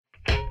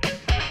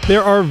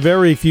There are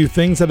very few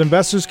things that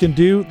investors can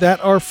do that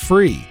are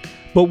free.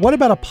 But what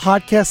about a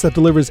podcast that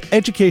delivers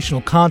educational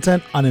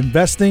content on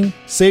investing,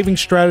 saving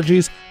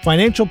strategies,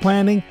 financial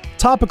planning,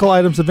 topical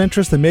items of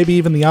interest, and maybe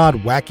even the odd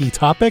wacky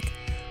topic?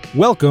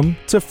 Welcome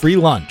to Free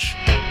Lunch.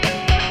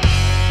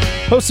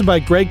 Hosted by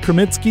Greg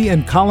Kreminsky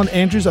and Colin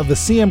Andrews of the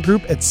CM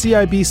Group at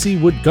CIBC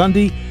Wood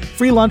Gundy,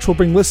 Free Lunch will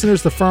bring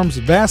listeners the firm's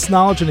vast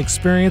knowledge and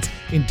experience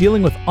in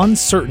dealing with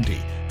uncertainty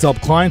to help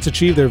clients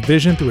achieve their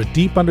vision through a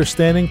deep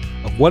understanding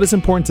of what is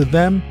important to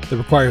them that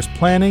requires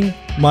planning,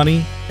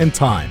 money, and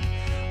time.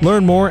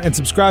 Learn more and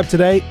subscribe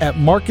today at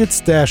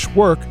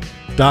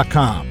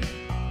markets-work.com.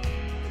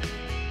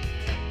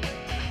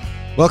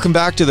 Welcome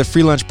back to the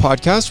Free Lunch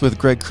Podcast with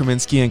Greg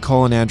Kreminsky and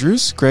Colin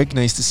Andrews. Greg,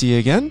 nice to see you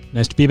again.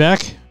 Nice to be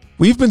back.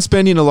 We've been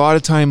spending a lot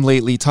of time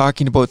lately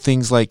talking about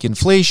things like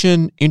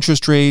inflation,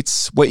 interest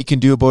rates, what you can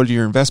do about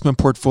your investment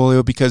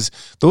portfolio, because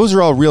those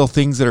are all real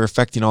things that are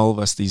affecting all of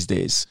us these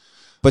days.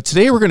 But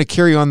today we're going to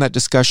carry on that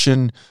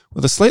discussion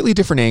with a slightly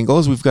different angle,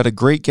 as we've got a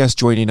great guest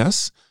joining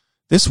us.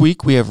 This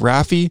week, we have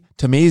Rafi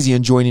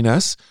Tamazian joining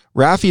us.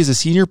 Rafi is a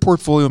senior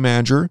portfolio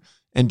manager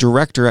and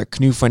director at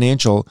Canoe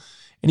Financial,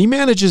 and he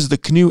manages the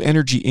Canoe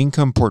Energy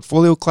Income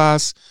Portfolio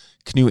Class,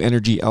 Canoe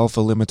Energy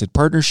Alpha Limited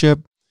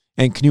Partnership,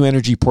 and Canoe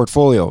Energy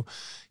Portfolio.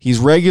 He's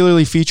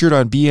regularly featured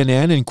on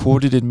BNN and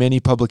quoted in many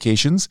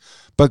publications.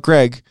 But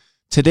Greg,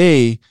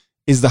 today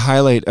is the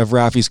highlight of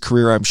Rafi's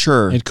career, I'm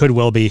sure. It could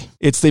well be.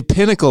 It's the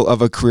pinnacle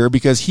of a career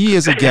because he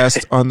is a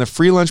guest on the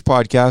Free Lunch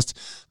Podcast,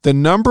 the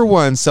number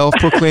one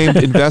self-proclaimed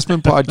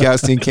investment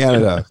podcast in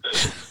Canada.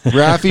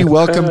 Rafi,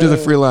 welcome to the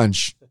Free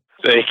Lunch.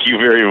 Thank you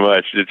very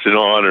much. It's an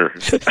honor.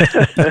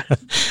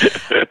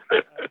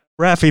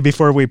 Rafi,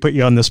 before we put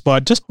you on the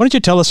spot, just why don't you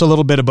tell us a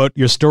little bit about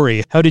your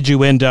story? How did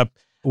you end up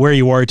where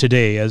you are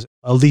today as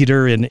a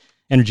leader in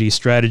energy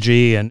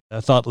strategy and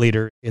a thought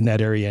leader in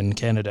that area in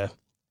Canada?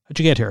 How'd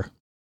you get here?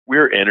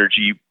 We're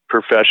energy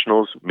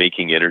professionals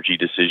making energy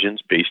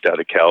decisions based out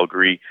of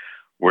Calgary.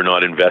 We're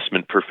not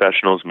investment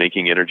professionals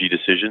making energy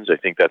decisions. I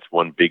think that's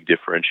one big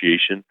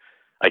differentiation.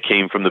 I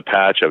came from the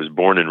patch. I was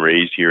born and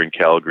raised here in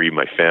Calgary.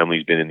 My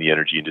family's been in the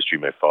energy industry.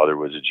 My father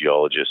was a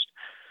geologist.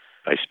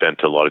 I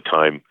spent a lot of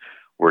time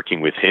working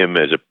with him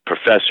as a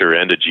professor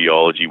and a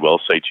geology, well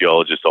site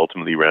geologist,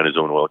 ultimately ran his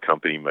own oil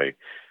company. My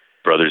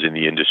brother's in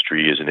the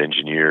industry as an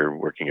engineer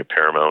working at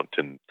Paramount.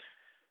 And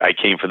I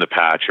came from the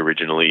patch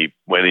originally,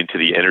 went into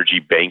the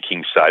energy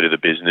banking side of the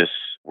business,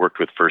 worked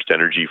with First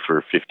Energy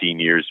for 15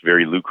 years,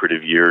 very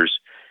lucrative years,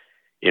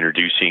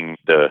 introducing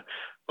the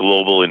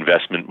global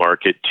investment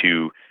market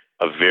to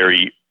a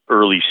very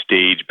early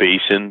stage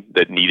basin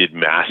that needed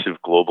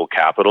massive global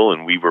capital.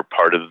 And we were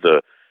part of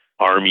the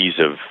armies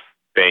of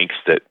banks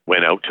that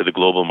went out to the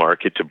global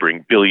market to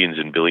bring billions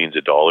and billions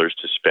of dollars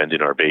to spend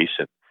in our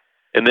basin.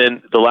 And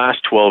then the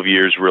last 12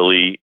 years,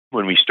 really,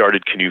 when we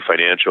started Canoe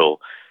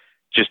Financial,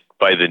 just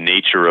by the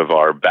nature of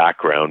our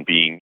background,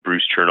 being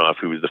Bruce Chernoff,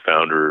 who was the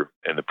founder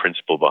and the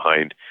principal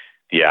behind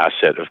the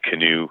asset of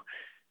Canoe,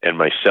 and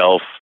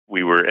myself,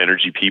 we were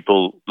energy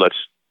people.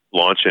 Let's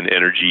launch an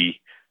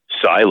energy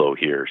silo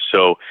here.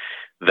 So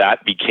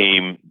that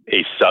became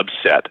a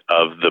subset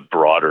of the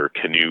broader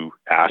Canoe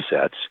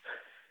assets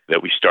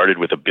that we started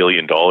with $1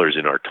 billion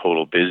in our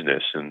total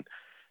business. And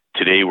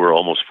today we're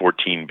almost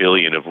 $14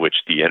 billion, of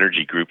which the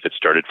energy group that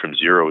started from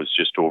zero is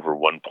just over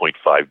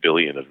 $1.5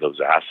 billion of those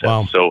assets.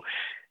 Wow. So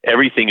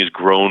everything has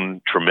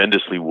grown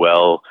tremendously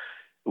well.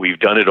 We've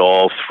done it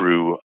all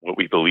through what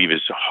we believe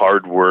is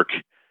hard work,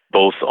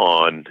 both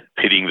on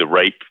pitting the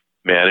right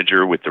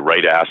manager with the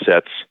right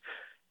assets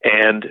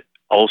and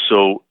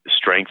also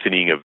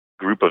strengthening a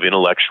group of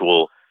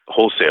intellectual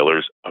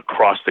wholesalers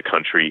across the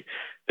country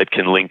that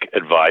can link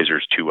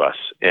advisors to us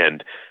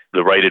and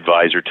the right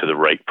advisor to the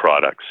right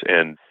products.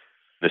 And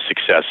the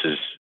success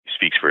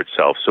speaks for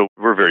itself. So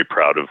we're very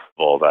proud of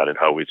all that and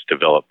how it's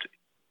developed.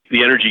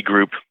 The energy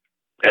group,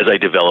 as I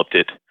developed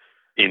it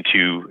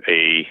into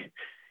a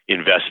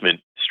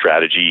investment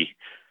strategy,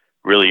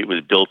 really it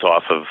was built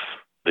off of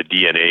the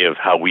DNA of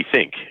how we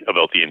think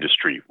about the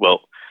industry.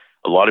 Well,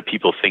 a lot of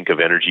people think of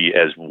energy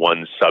as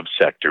one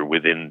subsector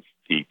within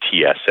the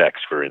TSX,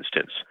 for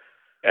instance.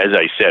 As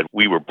I said,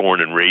 we were born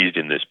and raised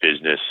in this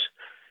business,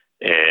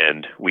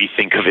 and we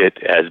think of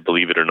it as,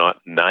 believe it or not,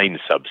 9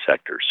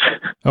 subsectors.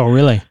 Oh,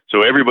 really?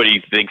 So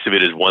everybody thinks of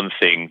it as one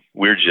thing.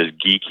 We're just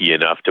geeky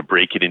enough to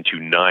break it into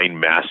 9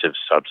 massive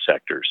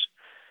subsectors.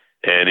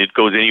 And it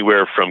goes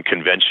anywhere from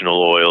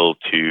conventional oil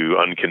to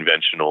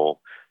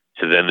unconventional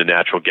to then the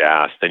natural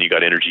gas. Then you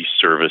got energy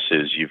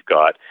services. You've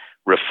got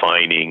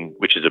refining,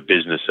 which is a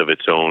business of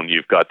its own.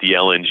 You've got the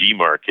LNG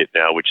market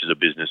now, which is a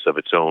business of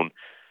its own.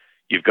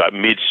 You've got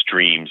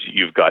midstreams.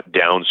 You've got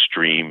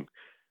downstream.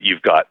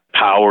 You've got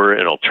power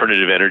and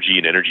alternative energy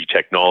and energy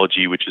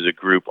technology, which is a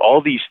group. All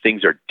these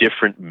things are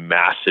different,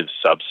 massive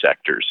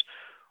subsectors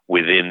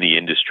within the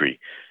industry.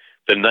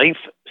 The 9th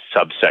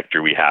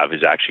subsector we have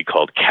is actually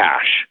called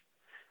cash,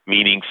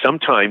 meaning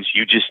sometimes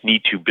you just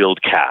need to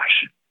build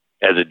cash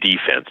as a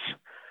defense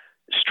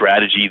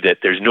strategy that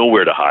there's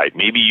nowhere to hide.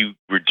 Maybe you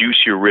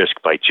reduce your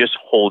risk by just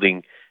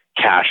holding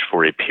cash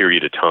for a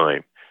period of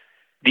time.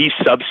 These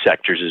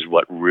subsectors is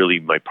what really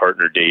my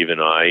partner Dave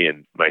and I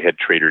and my head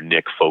trader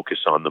Nick focus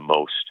on the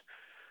most.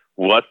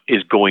 What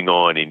is going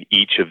on in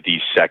each of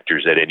these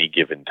sectors at any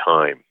given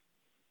time?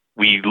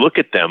 We look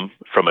at them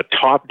from a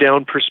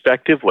top-down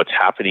perspective, what's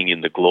happening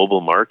in the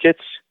global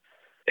markets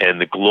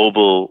and the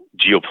global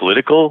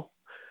geopolitical.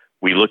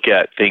 We look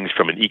at things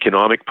from an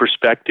economic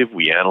perspective.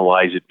 We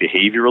analyze it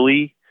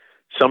behaviorally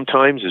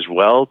sometimes as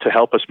well to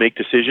help us make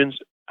decisions.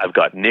 I've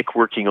got Nick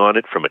working on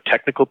it from a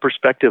technical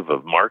perspective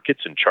of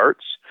markets and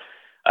charts.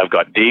 I've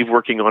got Dave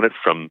working on it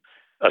from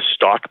a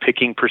stock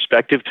picking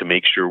perspective to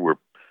make sure we're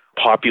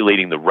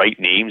populating the right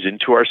names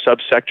into our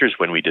subsectors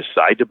when we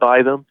decide to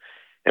buy them.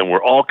 And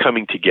we're all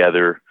coming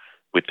together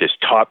with this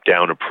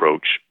top-down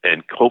approach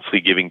and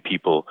hopefully giving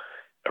people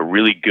a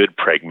really good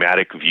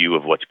pragmatic view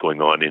of what's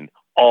going on in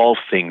all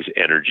things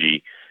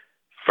energy,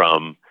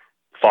 from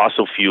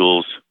fossil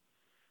fuels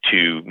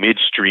to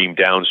midstream,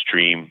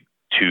 downstream,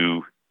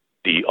 to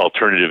the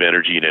alternative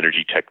energy and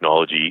energy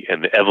technology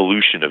and the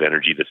evolution of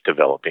energy that's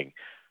developing.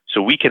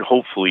 So we can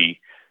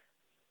hopefully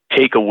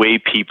take away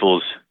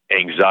people's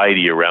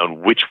anxiety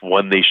around which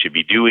one they should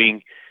be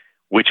doing,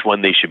 which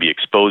one they should be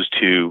exposed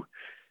to.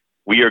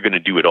 We are going to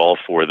do it all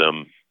for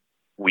them.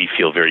 We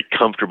feel very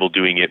comfortable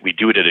doing it. We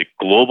do it at a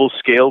global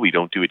scale. We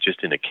don't do it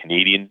just in a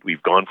Canadian.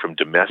 We've gone from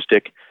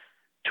domestic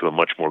to a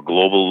much more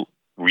global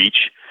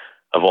reach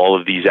of all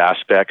of these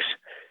aspects.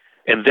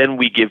 And then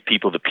we give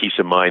people the peace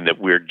of mind that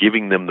we're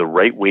giving them the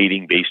right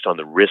weighting based on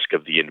the risk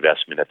of the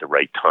investment at the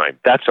right time.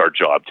 That's our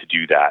job to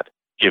do that,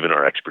 given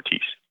our expertise.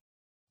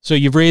 So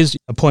you've raised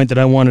a point that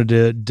I wanted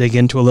to dig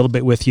into a little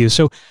bit with you.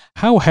 So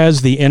how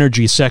has the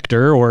energy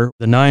sector, or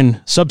the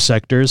 9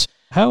 subsectors,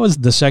 how has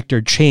the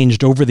sector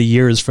changed over the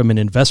years from an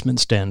investment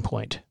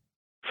standpoint?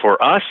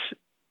 For us,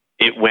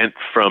 it went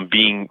from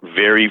being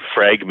very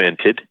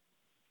fragmented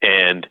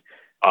and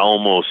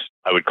almost,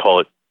 I would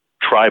call it,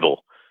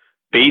 tribal.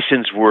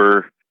 Basins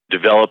were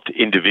developed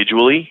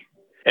individually,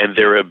 and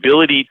their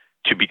ability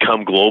to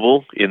become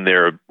global in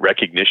their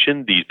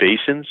recognition, these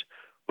basins,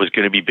 was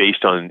going to be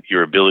based on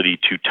your ability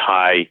to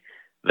tie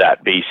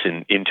that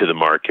basin into the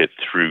market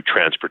through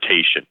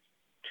transportation.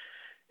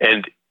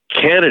 And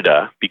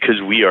Canada,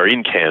 because we are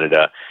in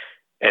Canada,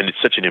 and it's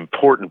such an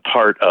important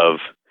part of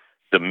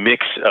the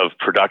mix of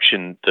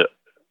production the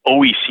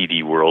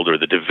OECD world or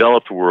the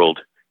developed world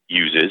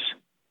uses,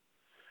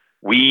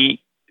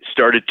 we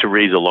started to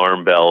raise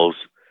alarm bells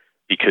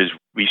because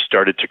we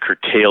started to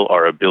curtail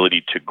our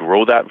ability to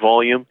grow that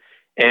volume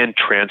and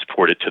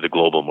transport it to the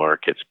global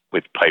markets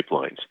with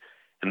pipelines.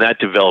 And that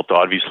developed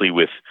obviously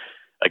with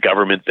a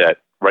government that,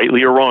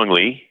 rightly or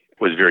wrongly,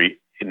 was very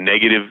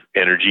negative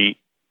energy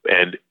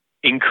and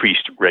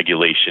increased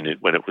regulation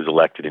when it was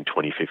elected in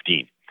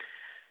 2015.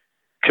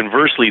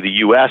 Conversely, the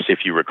U.S., if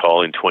you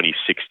recall, in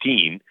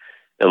 2016,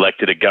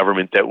 elected a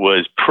government that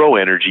was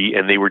pro-energy,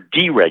 and they were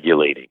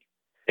deregulating.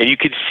 And you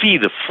could see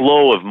the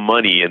flow of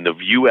money, and the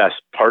U.S.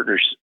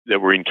 partners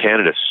that were in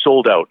Canada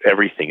sold out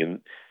everything.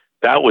 And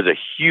that was a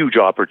huge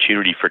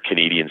opportunity for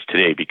Canadians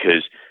today,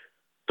 because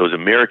those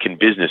American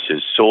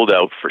businesses sold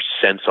out for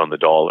cents on the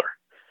dollar.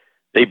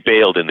 They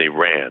bailed and they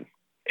ran.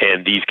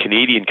 And these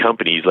Canadian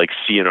companies like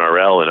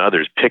CNRL and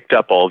others picked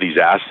up all these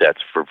assets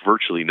for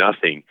virtually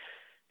nothing.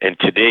 And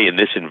today in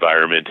this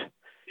environment,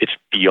 it's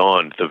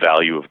beyond the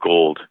value of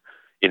gold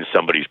in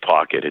somebody's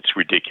pocket. It's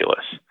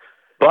ridiculous.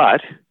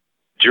 But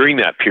during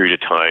that period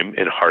of time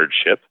and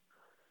hardship,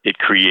 it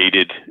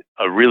created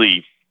a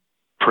really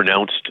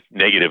pronounced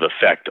negative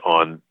effect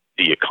on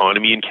the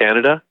economy in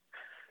Canada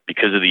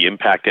because of the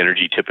impact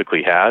energy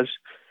typically has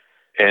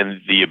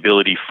and the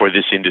ability for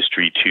this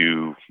industry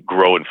to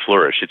grow and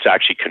flourish. It's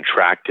actually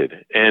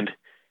contracted. And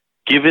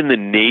given the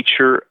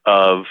nature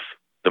of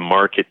the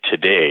market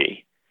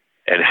today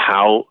and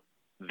how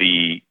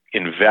the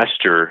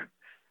investor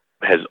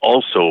has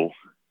also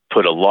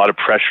put a lot of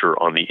pressure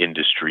on the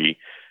industry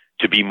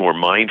to be more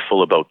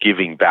mindful about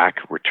giving back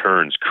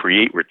returns,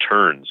 create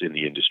returns in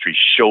the industry,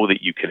 show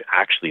that you can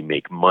actually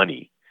make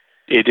money,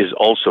 it is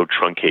also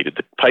truncated.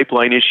 The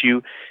pipeline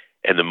issue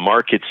and the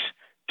market's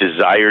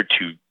desire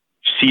to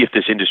see if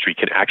this industry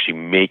can actually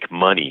make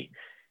money.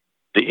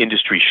 The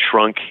industry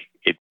shrunk.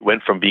 It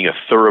went from being a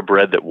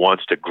thoroughbred that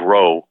wants to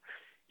grow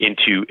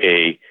into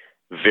a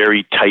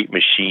very tight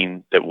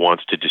machine that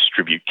wants to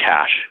distribute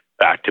cash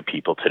back to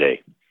people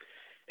today.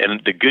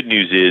 And the good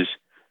news is,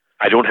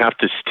 I don't have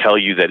to tell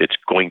you that it's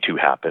going to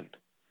happen.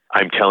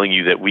 I'm telling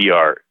you that we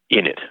are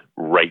in it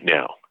right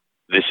now.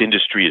 This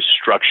industry is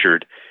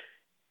structured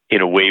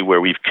in a way where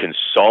we've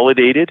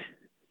consolidated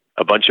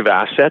a bunch of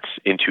assets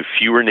into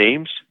fewer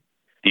names.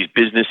 These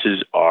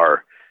businesses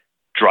are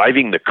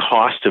driving the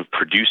cost of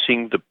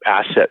producing the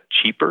asset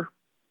cheaper.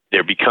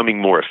 They're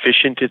becoming more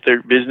efficient at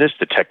their business.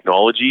 The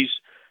technologies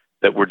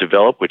that were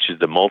developed, which is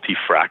the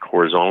multi-frac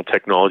horizontal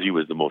technology,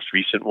 was the most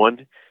recent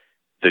one.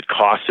 The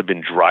costs have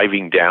been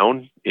driving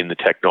down in the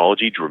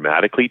technology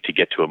dramatically to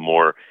get to a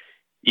more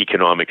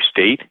economic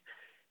state.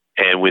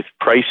 And with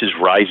prices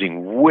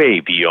rising way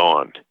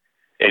beyond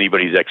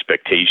anybody's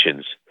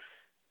expectations,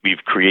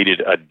 We've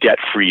created a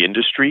debt-free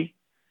industry,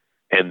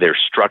 and they're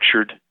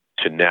structured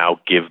to now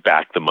give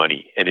back the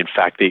money. And in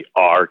fact, they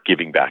are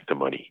giving back the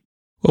money.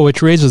 Well,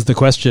 which raises the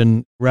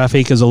question,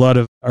 Rafi, because a lot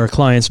of our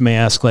clients may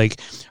ask, like,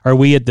 are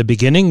we at the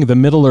beginning, the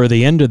middle, or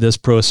the end of this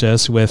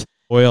process with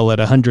oil at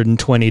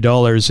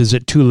 $120? Is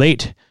it too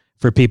late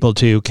for people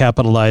to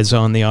capitalize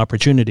on the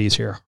opportunities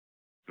here?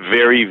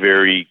 Very,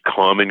 very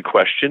common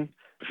question.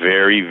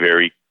 Very,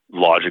 very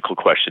logical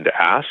question to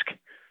ask.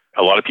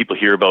 A lot of people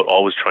hear about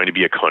always trying to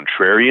be a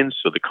contrarian.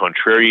 So the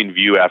contrarian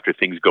view after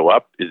things go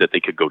up is that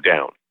they could go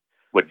down.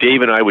 What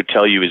Dave and I would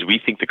tell you is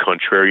we think the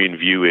contrarian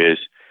view is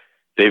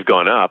they've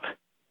gone up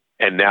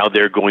and now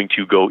they're going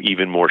to go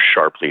even more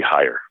sharply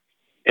higher.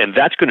 And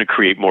that's going to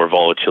create more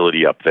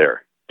volatility up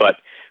there. But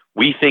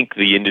we think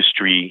the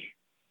industry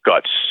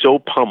got so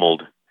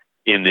pummeled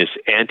in this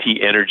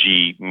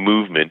anti-energy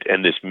movement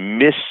and this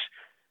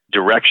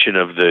misdirection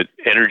of the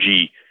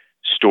energy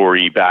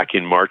story back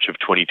in March of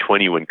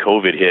 2020 when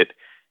COVID hit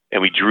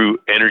and we drew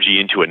energy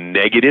into a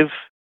negative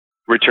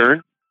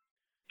return.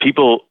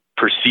 People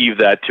perceive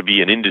that to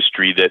be an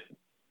industry that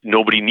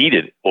nobody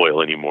needed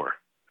oil anymore.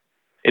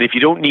 And if you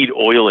don't need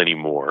oil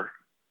anymore,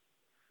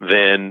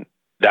 then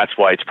that's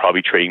why it's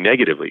probably trading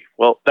negatively.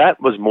 Well, that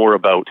was more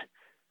about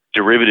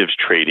derivatives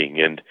trading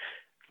and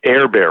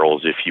air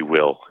barrels, if you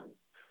will,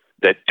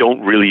 that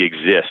don't really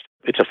exist.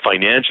 It's a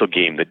financial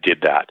game that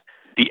did that.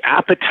 The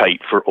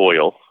appetite for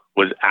oil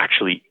was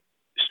actually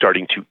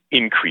starting to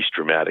increase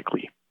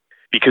dramatically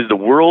because the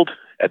world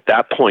at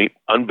that point,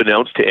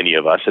 unbeknownst to any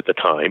of us at the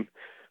time,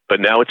 but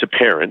now it's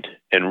apparent,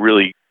 and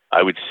really,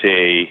 I would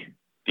say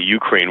the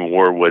Ukraine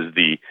war was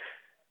the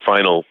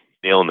final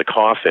nail in the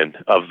coffin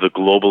of the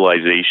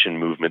globalization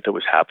movement that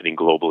was happening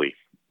globally.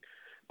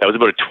 That was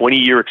about a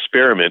 20-year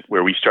experiment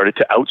where we started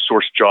to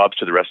outsource jobs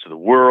to the rest of the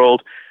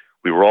world.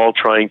 We were all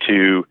trying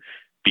to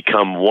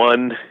become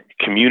one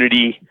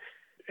community,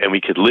 and we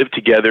could live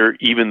together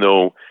even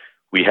though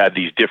we had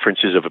these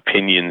differences of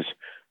opinions,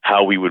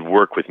 how we would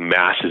work with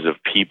masses of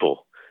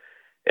people.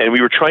 And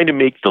we were trying to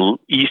make the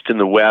East and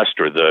the West,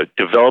 or the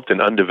developed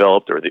and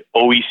undeveloped, or the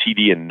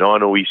OECD and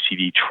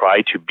non-OECD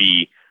try to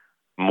be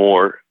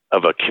more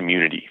of a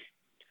community.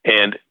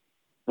 And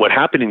what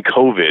happened in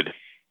COVID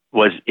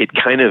was it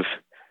kind of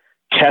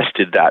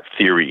tested that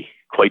theory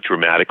quite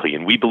dramatically.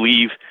 And we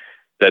believe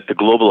that the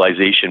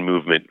globalization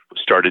movement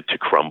started to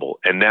crumble,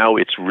 and now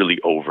it's really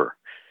over.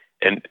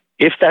 And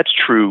if that's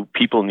true,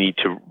 people need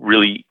to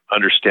really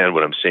understand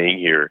what I'm saying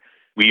here.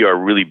 We are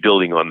really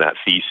building on that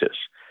thesis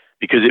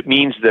because it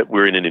means that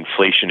we're in an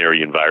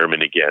inflationary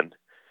environment again,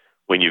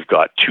 when you've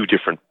got two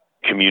different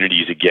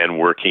communities again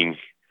working,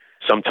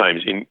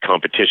 sometimes in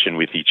competition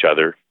with each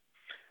other.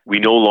 We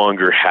no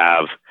longer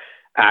have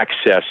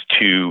access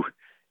to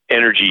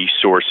energy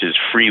sources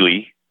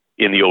freely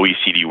in the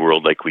OECD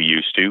world like we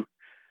used to.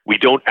 We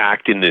don't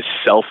act in this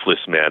selfless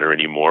manner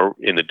anymore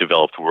in the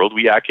developed world.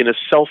 We act in a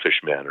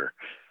selfish manner.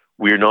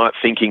 We're not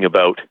thinking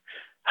about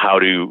how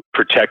to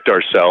protect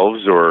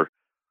ourselves or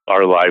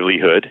our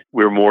livelihood.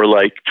 We're more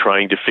like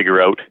trying to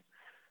figure out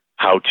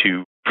how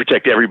to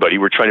protect everybody.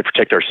 We're trying to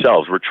protect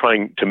ourselves. We're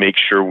trying to make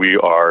sure we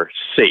are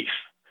safe,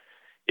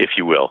 if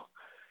you will,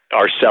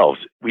 ourselves.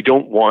 We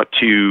don't want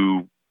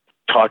to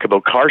talk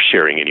about car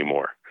sharing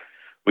anymore.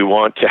 We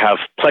want to have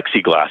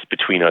plexiglass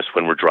between us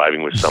when we're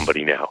driving with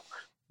somebody now.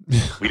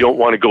 We don't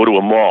want to go to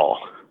a mall.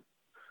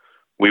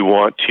 We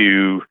want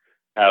to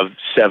have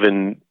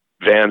 7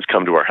 vans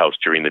come to our house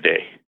during the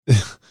day.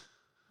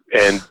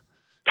 And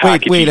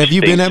wait, have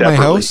you been at my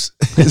house?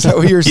 Is that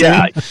what you're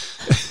saying?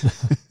 Yeah.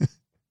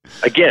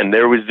 Again,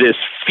 there was this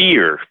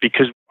fear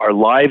because our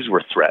lives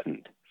were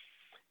threatened.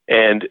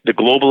 And the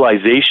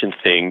globalization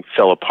thing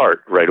fell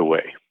apart right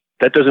away.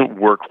 That doesn't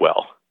work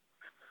well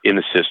in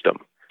the system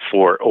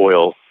for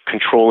oil,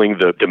 controlling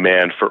the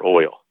demand for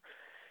oil.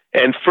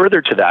 And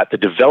further to that, the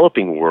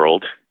developing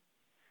world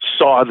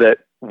saw that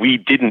we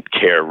didn't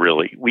care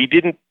really. We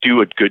didn't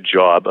do a good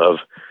job of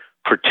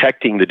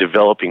protecting the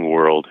developing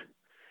world.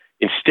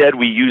 Instead,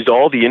 we used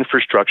all the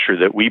infrastructure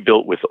that we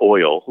built with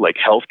oil, like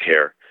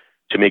healthcare,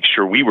 to make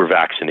sure we were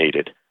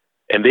vaccinated.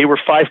 And they were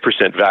 5%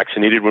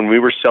 vaccinated when we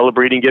were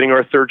celebrating getting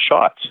our 3rd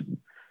shots.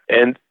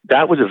 And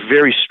that was a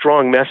very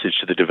strong message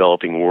to the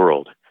developing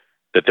world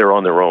that they're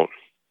on their own.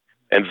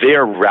 And they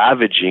are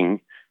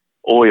ravaging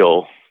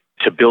oil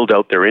to build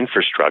out their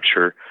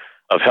infrastructure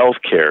of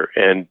healthcare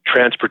and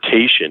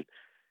transportation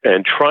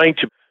and trying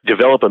to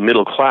develop a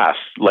middle class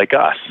like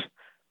us.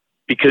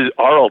 Because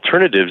our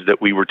alternatives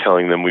that we were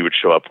telling them we would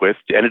show up with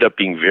ended up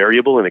being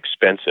variable and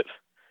expensive,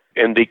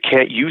 and they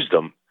can't use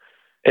them.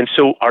 And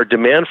so our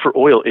demand for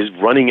oil is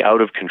running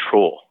out of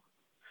control.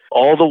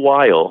 All the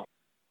while,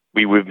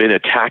 we've been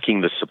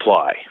attacking the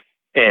supply,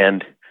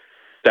 and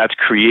that's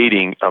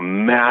creating a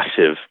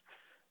massive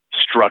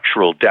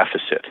structural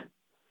deficit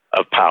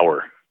of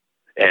power.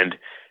 And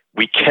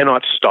we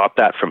cannot stop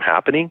that from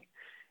happening.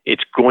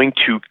 It's going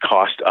to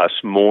cost us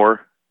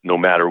more no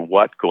matter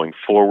what going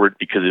forward,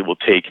 because it will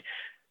take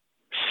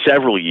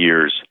several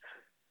years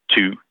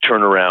to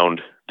turn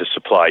around the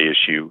supply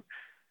issue.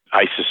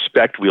 I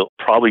suspect we'll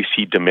probably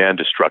see demand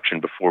destruction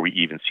before we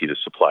even see the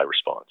supply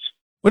response.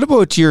 What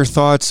about your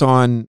thoughts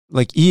on,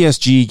 like,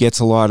 ESG gets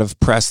a lot of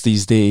press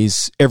these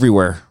days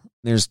everywhere.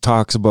 There's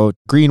talks about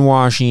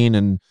greenwashing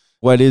and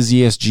what is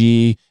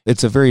ESG.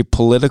 It's a very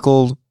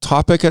political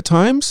topic at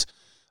times.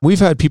 We've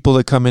had people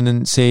that come in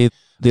and say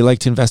they like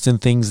to invest in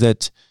things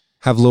that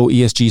have low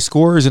ESG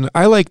scores. And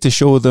I like to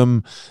show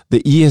them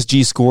the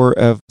ESG score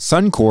of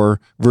Suncor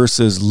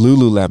versus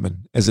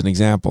Lululemon as an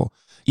example.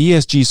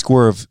 ESG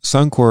score of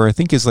Suncor, I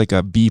think, is like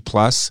a B+,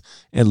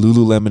 and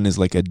Lululemon is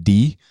like a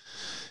D.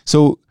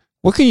 So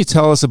what can you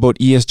tell us about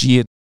ESG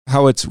and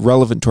how it's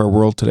relevant to our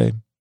world today?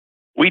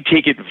 We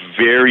take it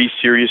very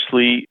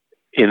seriously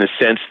in the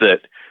sense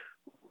that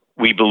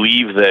we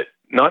believe that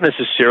not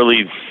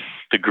necessarily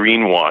the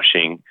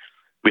greenwashing,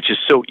 which is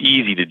so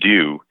easy to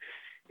do.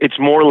 It's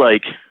more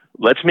like,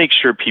 let's make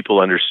sure people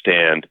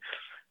understand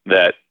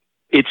that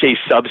it's a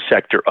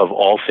subsector of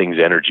all things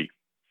energy.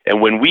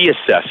 And when we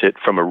assess it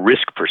from a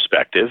risk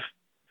perspective,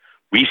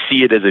 we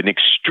see it as an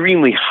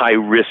extremely high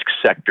risk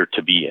sector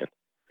to be in.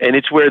 And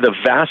it's where the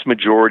vast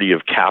majority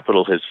of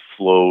capital has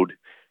flowed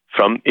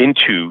from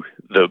into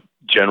the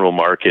general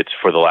markets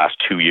for the last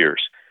 2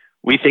 years.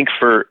 We think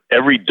for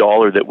every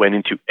dollar that went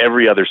into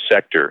every other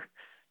sector,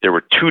 there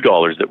were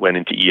 $2 that went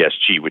into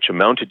ESG, which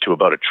amounted to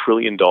about $1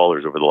 trillion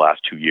over the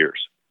last 2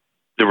 years.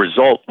 The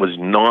result was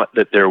not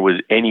that there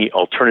was any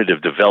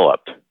alternative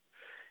developed.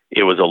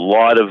 It was a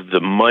lot of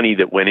the money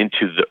that went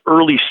into the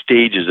early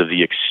stages of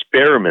the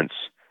experiments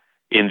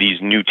in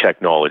these new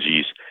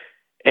technologies.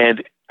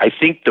 And I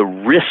think the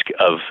risk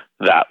of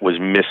that was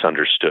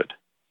misunderstood.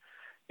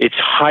 It's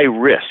high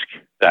risk,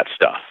 that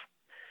stuff.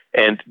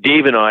 And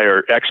Dave and I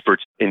are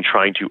experts in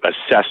trying to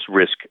assess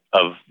risk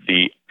of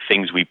the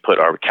things we put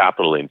our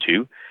capital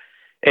into.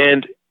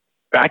 And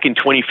back in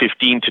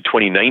 2015 to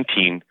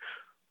 2019,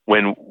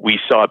 when we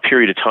saw a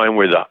period of time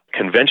where the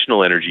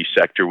conventional energy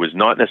sector was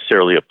not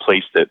necessarily a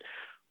place that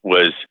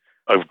was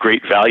of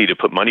great value to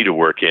put money to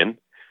work in,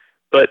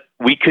 but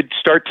we could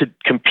start to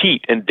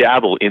compete and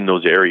dabble in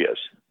those areas,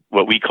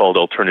 what we called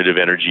alternative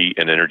energy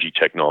and energy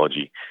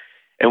technology.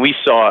 And we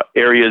saw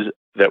areas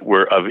that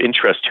were of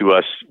interest to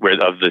us, where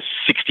of the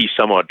 60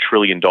 some odd $1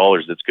 trillion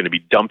that's going to be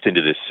dumped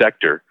into this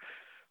sector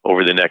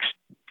over the next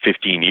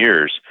 15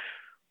 years,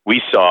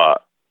 we saw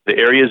the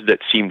areas that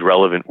seemed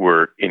relevant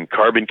were in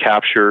carbon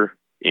capture,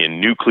 in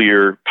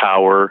nuclear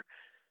power.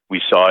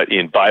 We saw it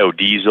in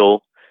biodiesel,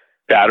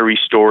 battery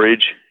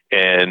storage,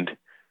 and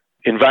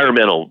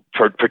environmental,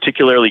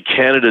 particularly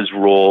Canada's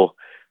role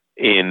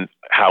in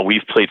how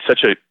we've played such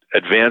an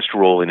advanced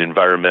role in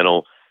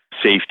environmental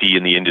safety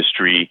in the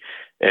industry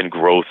and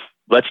growth.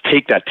 Let's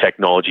take that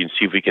technology and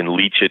see if we can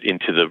leach it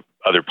into the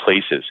other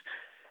places.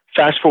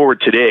 Fast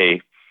forward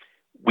today,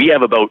 we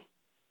have about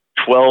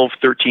 12,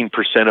 13%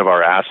 of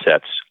our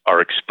assets are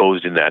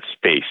exposed in that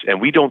space. And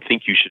we don't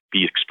think you should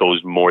be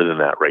exposed more than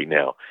that right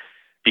now.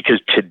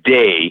 Because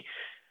today,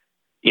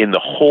 in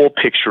the whole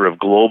picture of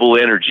global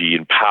energy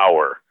and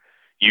power,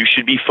 you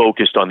should be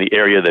focused on the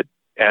area that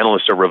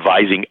analysts are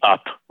revising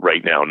up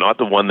right now, not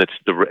the one that's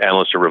the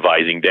analysts are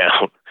revising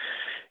down.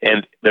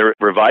 And they're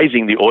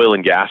revising the oil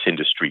and gas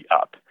industry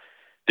up.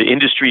 The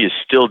industry is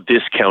still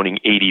discounting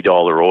 $80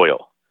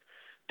 oil.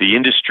 The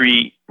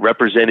industry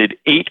represented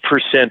 8%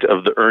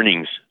 of the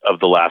earnings of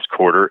the last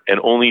quarter and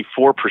only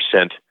 4%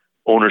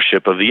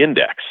 ownership of the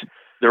index.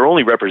 They're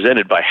only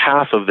represented by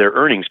half of their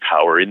earnings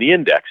power in the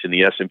index, in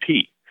the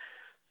S&P.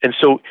 And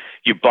so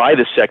you buy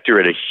the sector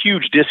at a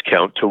huge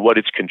discount to what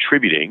it's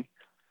contributing.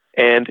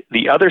 And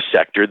the other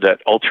sector,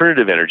 that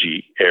alternative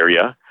energy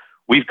area,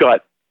 we've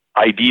got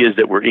ideas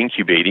that we're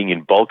incubating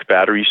in bulk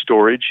battery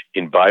storage,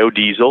 in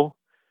biodiesel.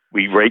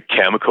 We rate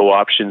Cameco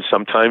options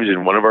sometimes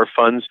in one of our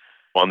funds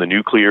on the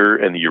nuclear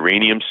and the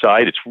uranium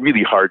side. It's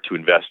really hard to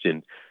invest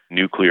in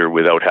nuclear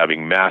without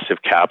having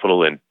massive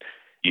capital, and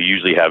you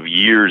usually have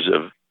years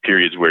of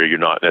periods where you're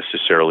not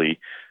necessarily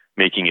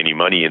making any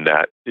money in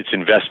that. It's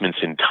investments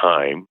in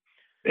time.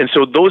 And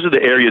so those are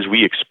the areas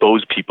we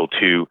expose people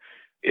to.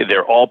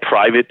 They're all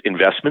private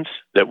investments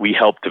that we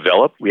help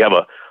develop. We have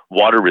a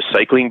water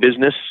recycling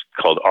business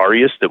called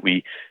Arius that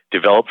we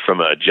developed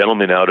from a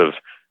gentleman out of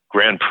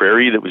Grand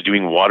Prairie that was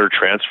doing water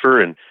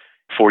transfer. And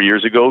 4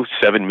 years ago,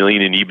 $7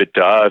 million in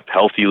EBITDA,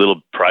 healthy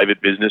little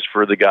private business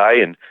for the guy.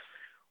 And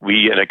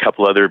we and a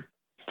couple other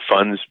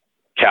funds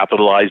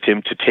capitalized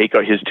him to take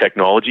his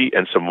technology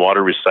and some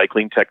water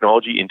recycling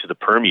technology into the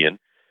Permian.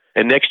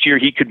 And next year,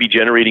 he could be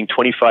generating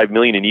 $25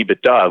 million in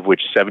EBITDA, of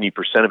which 70%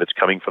 of it's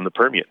coming from the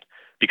Permian,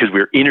 because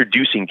we're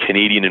introducing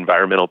Canadian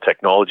environmental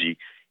technology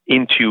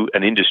into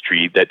an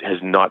industry that has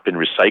not been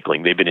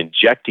recycling. They've been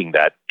injecting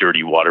that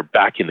dirty water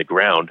back in the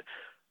ground,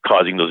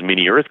 causing those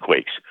mini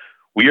earthquakes.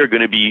 We are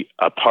going to be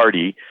a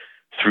party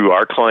through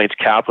our clients'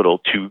 capital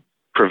to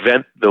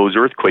prevent those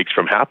earthquakes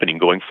from happening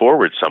going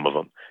forward, some of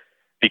them,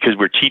 because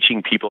we're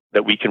teaching people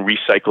that we can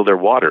recycle their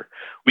water.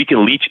 We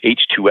can leach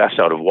H2S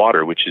out of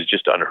water, which is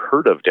just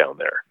unheard of down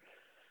there.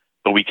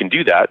 But we can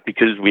do that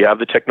because we have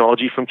the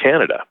technology from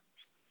Canada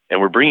and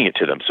we're bringing it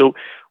to them. So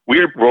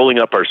we're rolling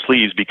up our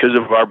sleeves because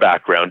of our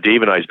background.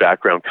 Dave and I's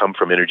background come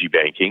from energy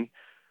banking.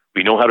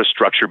 We know how to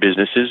structure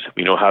businesses.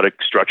 We know how to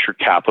structure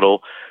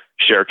capital,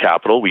 share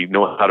capital. We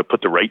know how to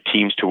put the right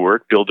teams to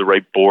work, build the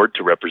right board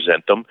to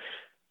represent them,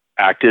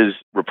 act as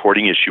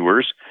reporting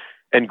issuers,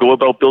 and go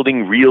about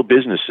building real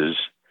businesses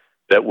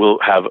that will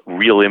have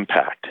real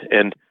impact.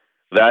 And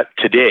that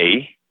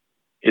today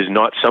is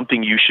not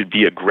something you should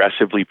be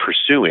aggressively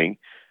pursuing.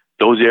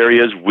 Those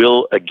areas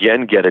will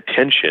again get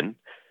attention,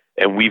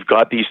 and we've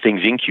got these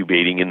things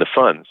incubating in the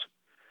funds.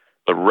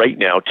 But right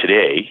now,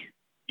 today,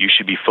 you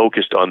should be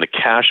focused on the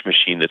cash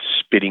machine that's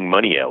spitting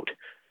money out,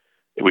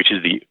 which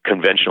is the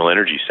conventional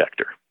energy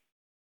sector.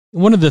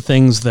 One of the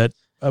things that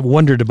I've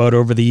wondered about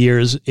over the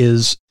years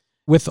is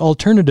with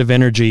alternative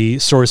energy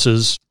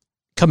sources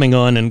coming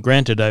on, and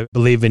granted, I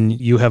believe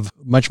you have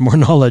much more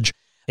knowledge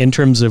in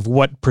terms of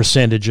what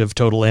percentage of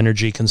total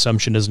energy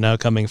consumption is now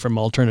coming from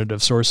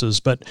alternative sources.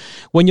 But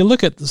when you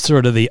look at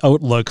sort of the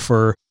outlook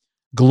for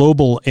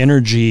global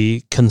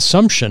energy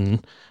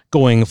consumption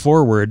going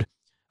forward,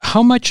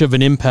 how much of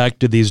an impact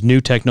do these new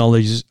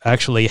technologies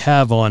actually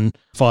have on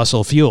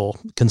fossil fuel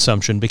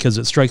consumption? Because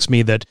it strikes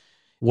me that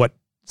what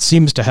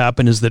seems to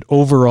happen is that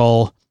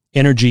overall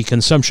energy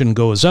consumption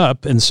goes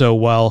up. And so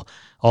while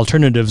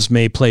alternatives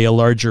may play a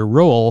larger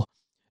role,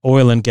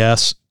 oil and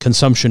gas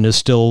consumption is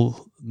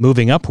still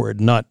moving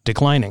upward, not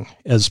declining,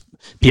 as people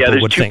would think. Yeah,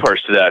 there's two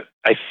parts to that.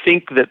 I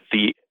think that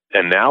the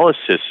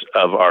analysis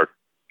of our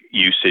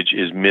usage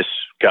is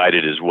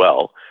misguided as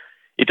well.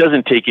 It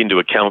doesn't take into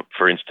account,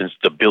 for instance,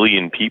 the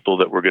billion people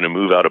that we're going to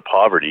move out of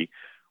poverty,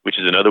 which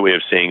is another way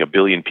of saying a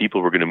billion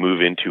people we're going to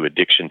move into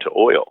addiction to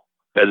oil.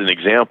 As an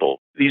example,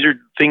 these are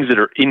things that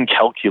are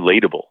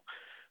incalculatable.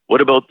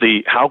 What about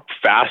how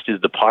fast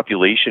is the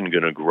population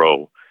going to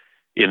grow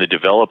in the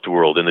developed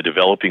world, in the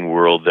developing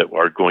world, that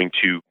are going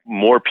to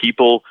more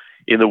people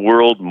in the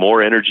world,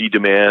 more energy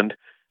demand?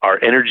 Our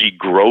energy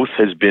growth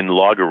has been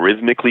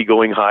logarithmically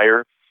going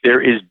higher. There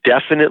is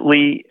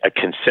definitely a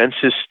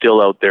consensus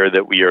still out there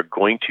that we are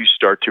going to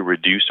start to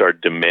reduce our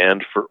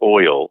demand for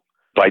oil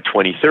by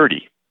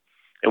 2030.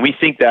 And we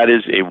think that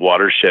is a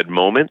watershed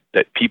moment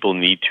that people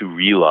need to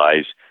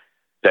realize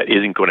that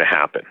isn't going to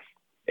happen.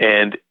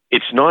 And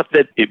it's not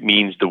that it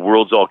means the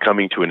world's all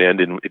coming to an end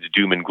and it's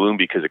doom and gloom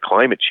because of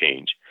climate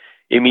change.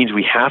 It means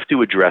we have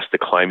to address the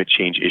climate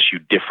change issue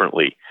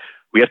differently.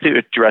 We have to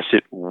address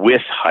it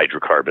with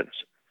hydrocarbons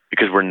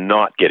because we're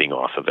not getting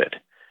off of it.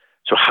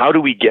 So how do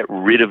we get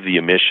rid of the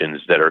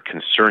emissions that are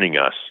concerning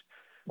us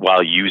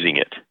while using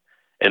it?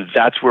 And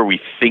that's where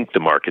we think the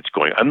market's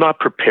going. I'm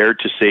not prepared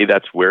to say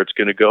that's where it's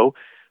going to go,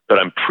 but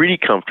I'm pretty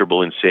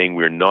comfortable in saying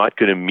we're not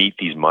going to meet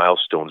these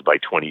milestones by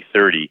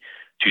 2030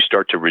 to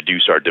start to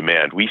reduce our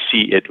demand. We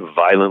see it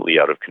violently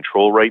out of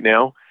control right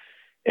now.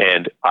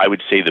 And I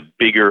would say the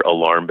bigger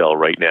alarm bell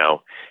right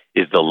now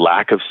is the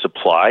lack of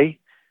supply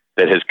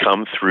that has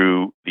come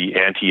through the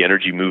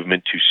anti-energy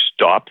movement to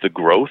stop the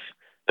growth,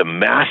 the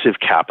massive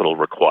capital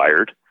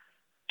required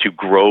to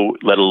grow,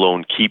 let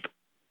alone keep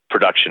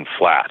production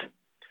flat.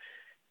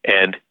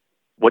 And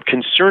what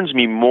concerns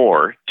me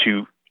more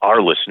to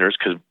our listeners,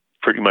 because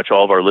pretty much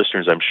all of our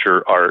listeners, I'm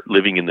sure, are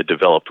living in the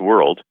developed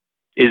world,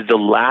 is the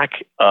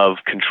lack of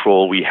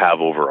control we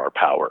have over our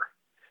power.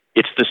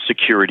 It's the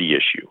security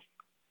issue.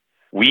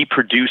 We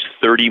produce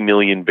 30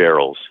 million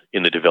barrels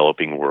in the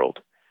developing world,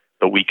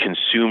 but we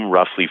consume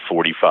roughly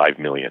 45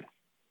 million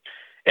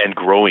and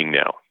growing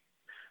now.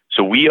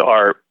 So we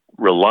are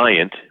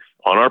reliant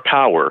on our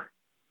power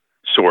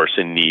source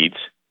and needs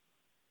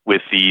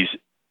with these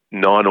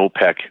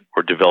non-OPEC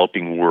or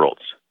developing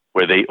worlds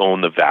where they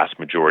own the vast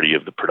majority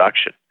of the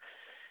production.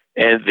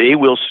 And they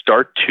will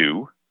start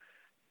to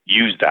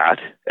use that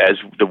as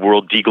the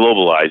world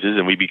deglobalizes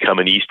and we become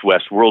an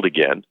east-west world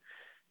again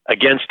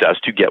against us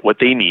to get what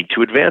they need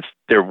to advance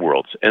their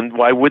worlds. And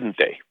why wouldn't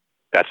they?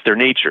 That's their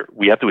nature.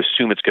 We have to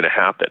assume it's going to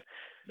happen.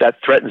 That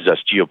threatens us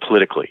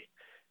geopolitically.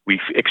 We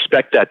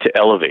expect that to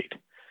elevate.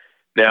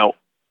 Now,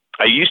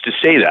 I used to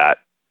say that,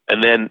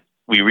 and then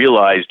we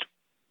realized,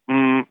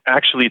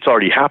 actually, it's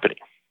already happening.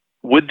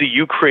 Would the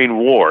Ukraine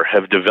war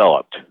have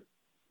developed?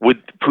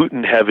 Would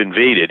Putin have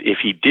invaded if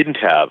he didn't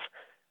have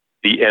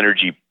the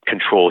energy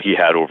control he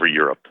had over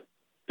Europe,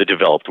 the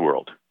developed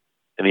world?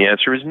 And the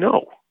answer is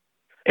no.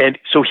 And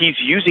so he's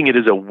using it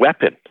as a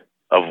weapon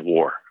of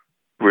war,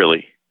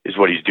 really, is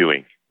what he's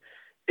doing.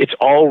 It's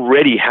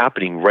already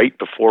happening right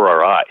before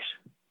our eyes.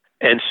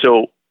 And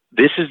so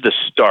this is the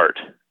start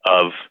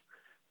of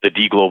the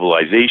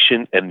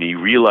deglobalization and the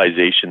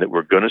realization that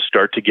we're going to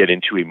start to get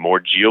into a more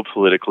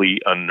geopolitically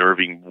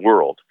unnerving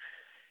world.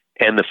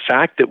 And the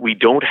fact that we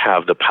don't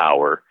have the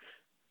power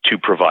to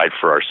provide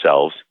for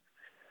ourselves,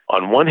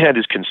 on one hand,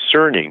 is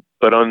concerning,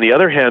 but on the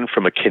other hand,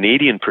 from a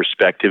Canadian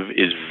perspective,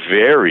 is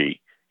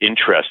very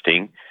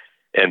interesting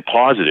and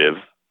positive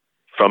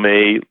from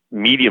a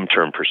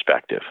medium-term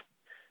perspective.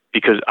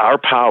 Because our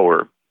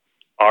power,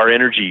 our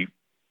energy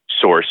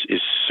source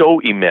is so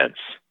immense,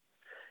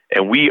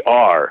 and we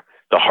are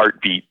the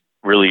heartbeat,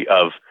 really,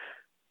 of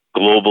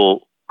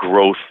global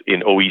growth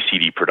in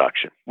OECD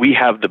production. We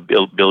have the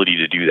ability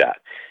to do that.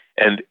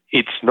 And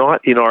it's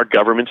not in our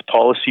government's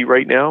policy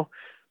right now,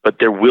 but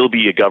there will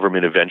be a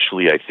government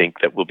eventually, I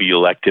think, that will be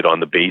elected on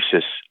the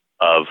basis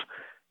of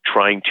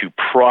trying to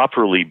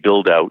properly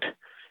build out,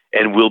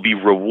 and will be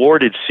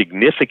rewarded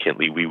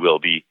significantly. We will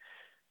be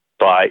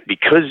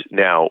because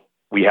now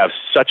we have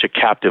such a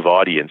captive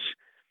audience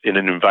in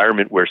an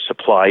environment where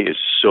supply is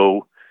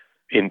so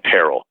in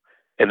peril.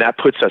 And that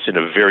puts us in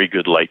a very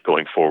good light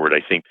going forward,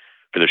 I think,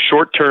 for the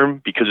short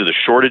term because of the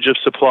shortage of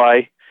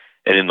supply,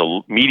 and in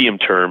the medium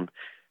term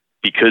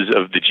because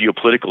of the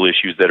geopolitical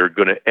issues that are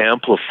going to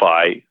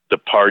amplify the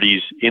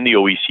parties in the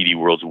OECD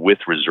worlds with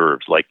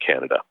reserves like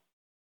Canada.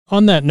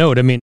 On that note,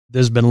 I mean,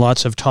 there's been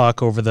lots of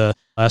talk over the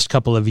last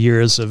couple of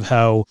years of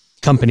how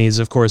companies,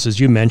 of course, as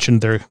you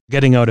mentioned, they're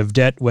getting out of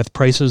debt with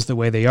prices the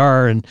way they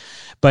are,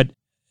 but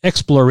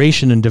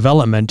exploration and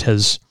development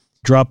has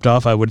dropped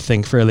off, I would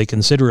think, fairly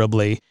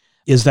considerably.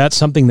 Is that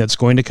something that's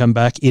going to come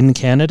back in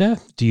Canada?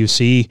 Do you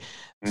see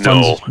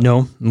funds?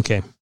 No?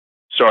 Okay.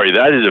 Sorry,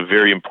 that is a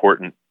very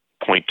important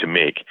point to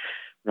make.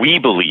 We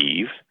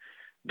believe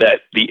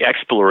that the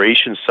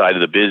exploration side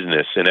of the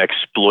business and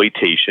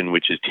exploitation,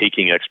 which is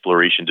taking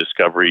exploration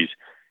discoveries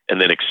and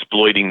then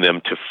exploiting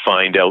them to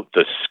find out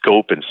the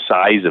scope and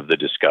size of the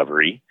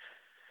discovery,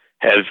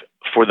 have,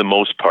 for the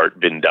most part,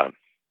 been done.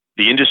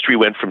 The industry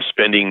went from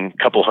spending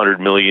a couple $100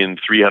 million,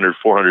 $300,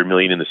 $400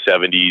 million in the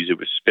 70s. It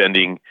was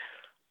spending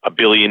 $1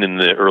 billion in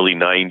the early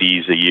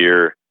 90s a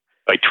year.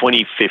 By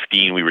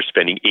 2015, we were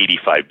spending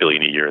 $85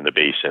 billion a year in the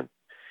basin.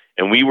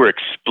 And we were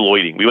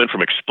exploiting. We went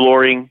from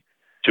exploring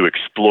to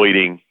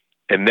exploiting,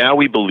 and now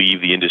we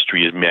believe the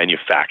industry is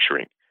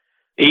manufacturing.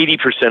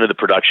 80% of the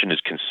production is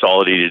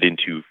consolidated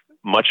into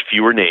much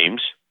fewer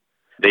names.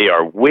 They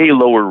are way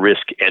lower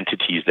risk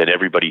entities than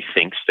everybody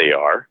thinks they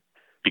are,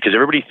 because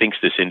everybody thinks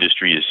this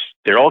industry is,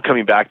 they're all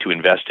coming back to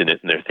invest in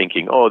it, and they're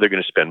thinking, oh, they're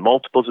going to spend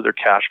multiples of their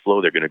cash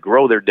flow, they're going to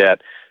grow their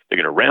debt, they're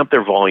going to ramp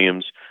their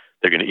volumes,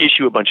 they're going to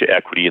issue a bunch of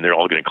equity, and they're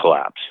all going to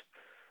collapse.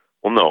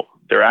 Well, no,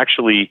 they're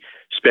actually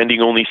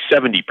spending only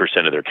 70%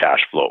 of their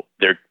cash flow.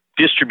 They're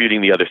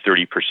distributing the other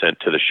 30%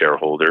 to the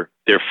shareholder.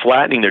 They're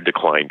flattening their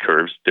decline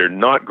curves. They're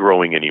not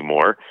growing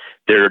anymore.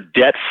 They're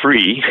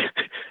debt-free,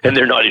 and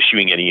they're not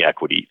issuing any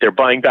equity. They're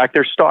buying back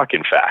their stock,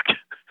 in fact.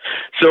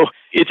 So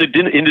it's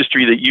an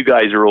industry that you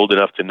guys are old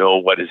enough to know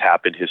what has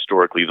happened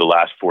historically the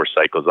last 4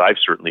 cycles I've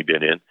certainly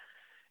been in,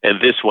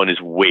 and this one is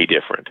way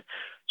different.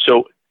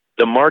 So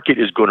the market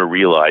is going to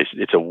realize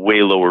it's a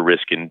way lower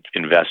risk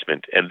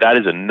investment, and that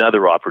is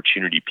another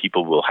opportunity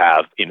people will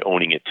have in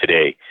owning it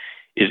today,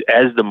 is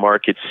as the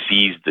market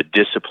sees the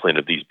discipline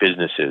of these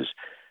businesses,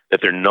 that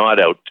they're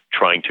not out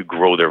trying to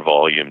grow their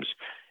volumes,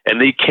 and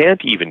they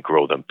can't even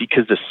grow them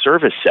because the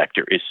service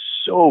sector is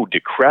so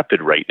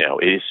decrepit right now.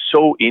 It is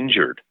so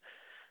injured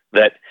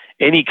that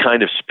any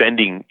kind of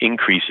spending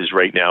increases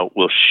right now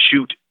will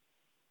shoot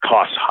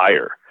costs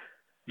higher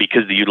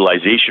because the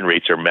utilization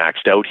rates are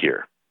maxed out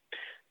here.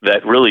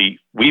 That really,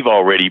 we've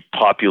already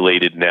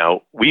populated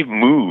now, we've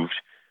moved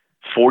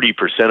 40%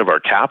 of our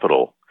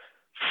capital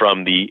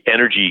from the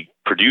energy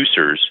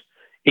producers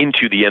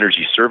into the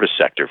energy service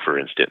sector, for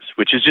instance,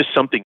 which is just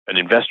something an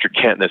investor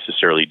can't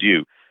necessarily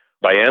do.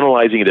 By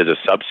analyzing it as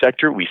a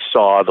subsector, we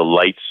saw the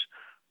lights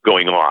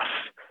going off.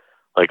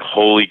 Like,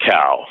 holy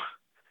cow,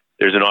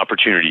 there's an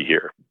opportunity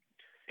here.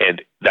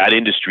 And that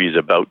industry is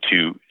about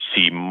to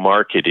see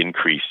market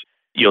increase.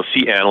 You'll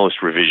see analyst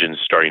revisions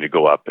starting to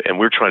go up, and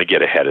we're trying to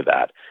get ahead of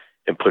that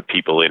and put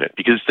people in it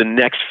because it's the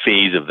next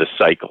phase of the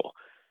cycle.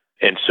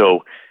 And so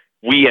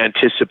we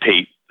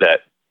anticipate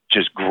that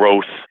just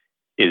growth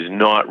is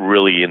not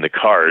really in the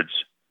cards.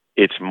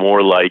 It's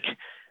more like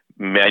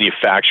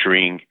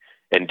manufacturing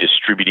and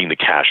distributing the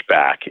cash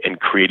back and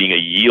creating a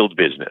yield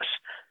business.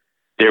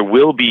 There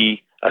will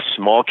be a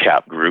small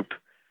cap group,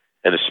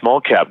 and the small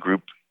cap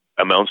group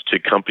amounts to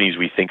companies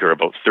we think are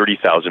about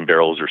 30,000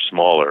 barrels or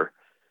smaller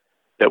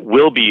that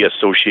will be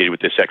associated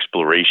with this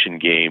exploration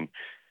game,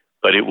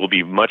 but it will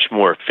be much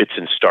more fits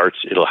and starts.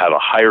 It'll have a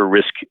higher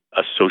risk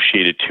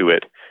associated to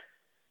it.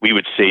 We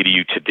would say to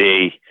you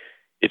today,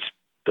 it's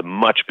the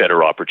much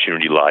better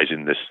opportunity lies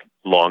in this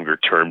longer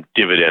term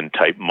dividend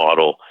type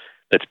model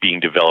that's being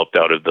developed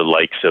out of the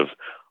likes of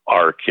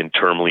ARC and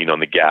Tourmaline on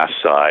the gas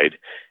side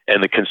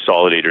and the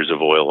consolidators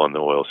of oil on the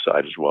oil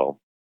side as well.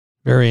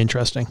 Very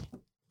interesting.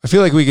 I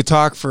feel like we could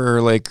talk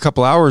for like a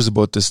couple hours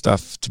about this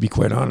stuff, to be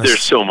quite honest.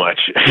 There's so much.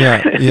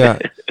 Yeah.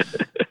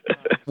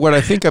 What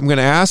I think I'm going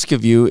to ask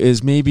of you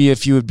is maybe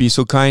if you would be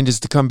so kind as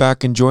to come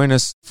back and join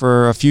us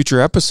for a future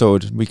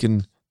episode. We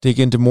can dig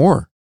into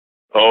more.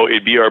 Oh,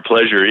 it'd be our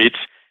pleasure. It's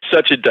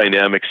such a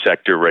dynamic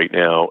sector right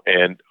now,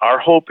 and our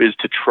hope is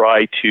to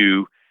try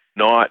to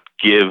not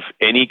give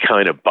any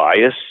kind of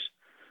bias.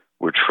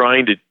 We're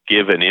trying to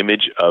give an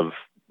image of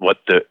what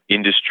the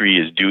industry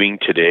is doing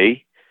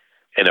today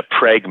and a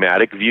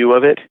pragmatic view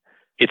of it.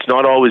 It's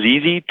not always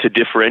easy to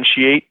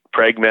differentiate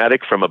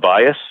pragmatic from a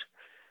bias,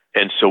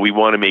 and so we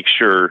want to make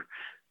sure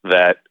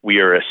that we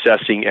are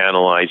assessing,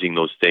 analyzing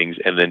those things,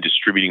 and then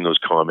distributing those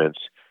comments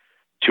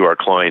to our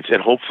clients,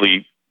 and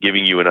hopefully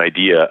giving you an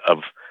idea of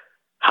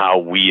how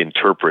we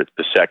interpret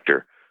the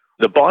sector.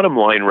 The bottom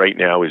line right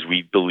now is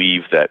we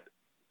believe that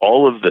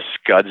all of the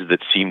scuds that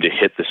seem to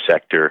hit the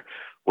sector,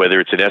 whether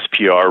it's an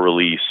SPR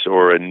release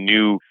or a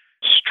new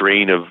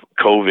strain of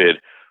COVID,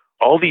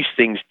 all these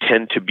things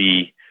tend to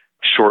be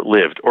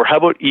short-lived. Or how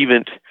about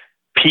even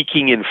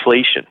peaking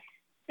inflation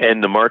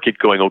and the market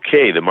going,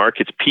 okay, the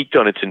market's peaked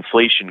on its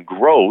inflation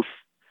growth.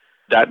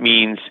 That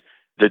means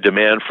the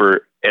demand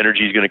for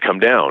energy is going to come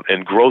down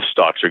and growth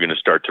stocks are going to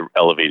start to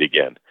elevate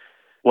again.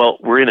 Well,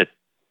 we're in a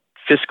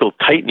fiscal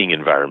tightening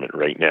environment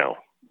right now,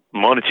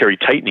 monetary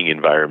tightening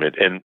environment,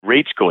 and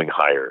rates going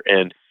higher.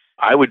 And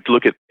I would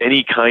look at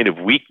any kind of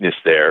weakness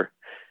there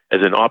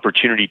as an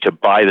opportunity to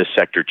buy the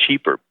sector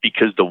cheaper,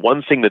 because the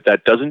one thing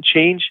that doesn't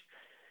change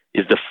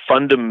is the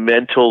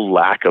fundamental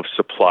lack of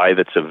supply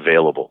that's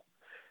available.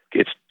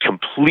 It's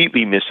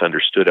completely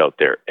misunderstood out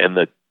there. And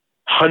the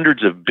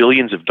hundreds of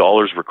billions of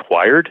dollars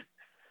required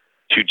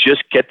to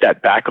just get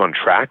that back on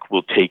track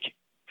will take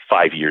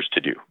 5 years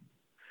to do.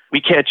 We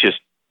can't just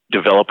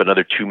develop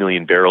another 2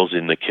 million barrels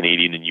in the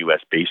Canadian and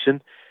U.S.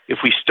 basin. If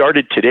we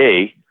started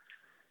today,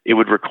 it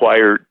would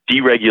require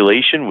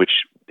deregulation, which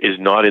is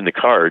not in the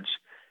cards,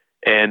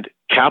 and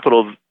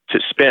capital to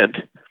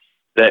spend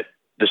that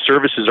the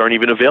services aren't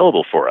even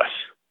available for us.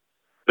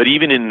 But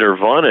even in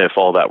nirvana, if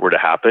all that were to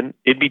happen,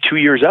 it'd be 2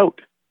 years out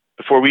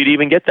before we'd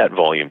even get that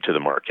volume to the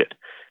market.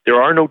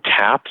 There are no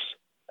taps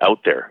out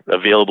there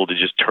available to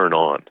just turn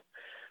on.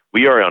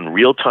 We are on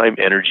real-time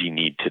energy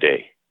need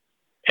today,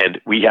 and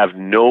we have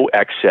no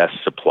excess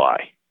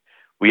supply.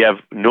 We have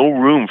no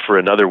room for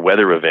another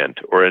weather event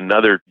or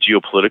another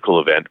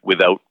geopolitical event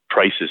without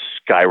prices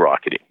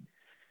skyrocketing.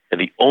 And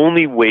the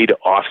only way to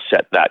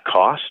offset that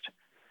cost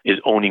is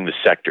owning the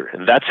sector.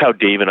 And that's how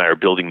Dave and I are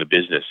building the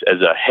business,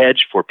 as a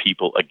hedge for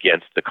people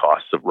against the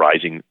costs of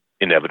rising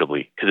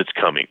inevitably, because it's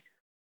coming.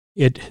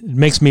 It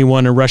makes me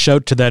want to rush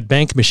out to that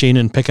bank machine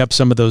and pick up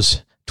some of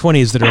those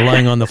 20s that are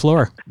lying on the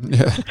floor.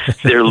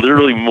 There are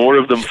literally more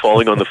of them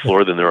falling on the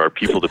floor than there are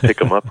people to pick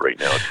them up right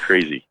now. It's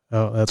crazy.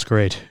 Oh, that's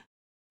great.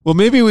 Well,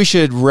 maybe we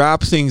should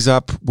wrap things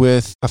up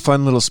with a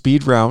fun little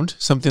speed round,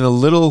 something a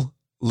little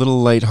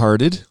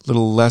lighthearted, a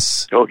little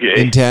less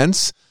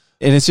intense.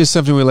 And it's just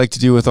something we like to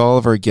do with all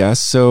of our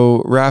guests.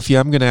 So, Rafi,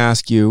 I'm going to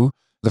ask you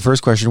the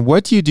first question.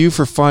 What do you do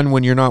for fun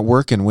when you're not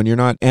working, when you're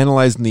not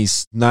analyzing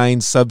these 9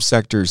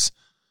 subsectors?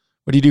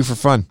 What do you do for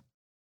fun?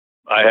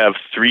 I have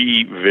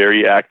 3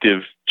 very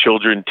active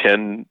children,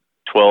 10,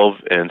 12,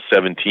 and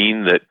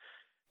 17, that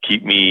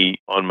keep me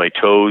on my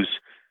toes.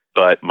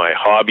 But my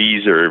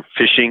hobbies are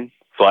fishing,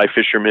 fly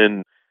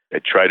fisherman.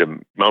 I try to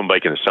mountain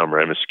bike in the summer.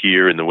 I'm a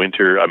skier in the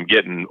winter. I'm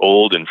getting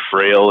old and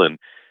frail, and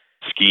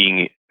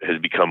skiing has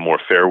become more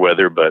fair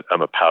weather, but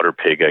I'm a powder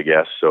pig, I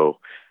guess. So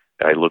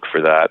I look for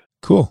that.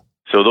 Cool.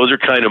 So those are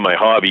kind of my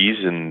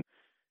hobbies. And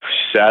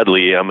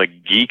sadly, I'm a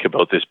geek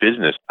about this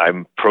business.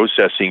 I'm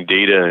processing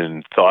data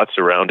and thoughts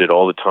around it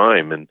all the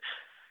time. And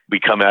we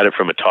come at it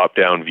from a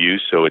top-down view.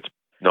 So it's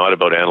not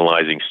about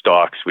analyzing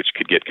stocks, which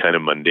could get kind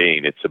of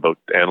mundane. It's about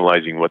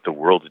analyzing what the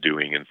world's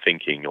doing and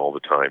thinking all the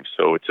time.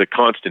 So it's a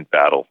constant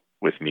battle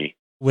with me.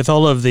 With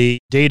all of the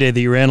data that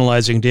you're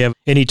analyzing, do you have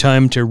any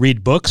time to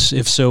read books?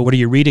 If so, what are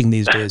you reading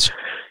these days?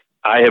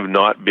 I have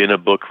not been a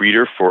book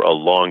reader for a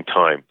long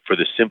time, for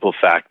the simple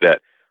fact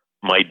that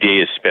my day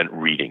is spent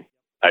reading.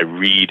 I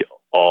read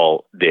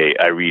all day.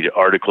 I read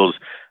articles.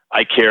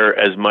 I care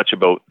as much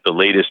about the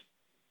latest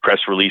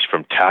press release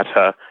from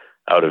Tata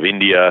out of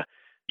India,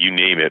 you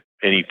name it,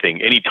 anything,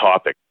 any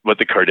topic, what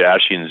the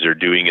Kardashians are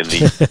doing and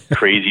the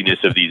craziness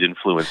of these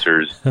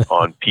influencers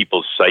on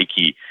people's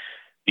psyche,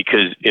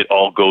 because it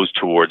all goes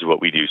towards what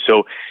we do.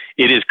 So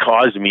it has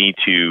caused me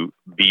to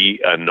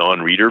be a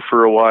non-reader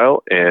for a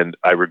while, and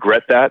I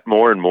regret that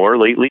more and more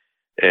lately.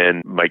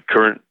 And my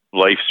current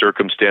life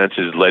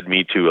circumstances led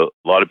me to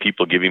a lot of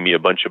people giving me a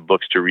bunch of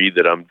books to read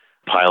that I'm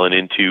piling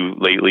into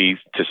lately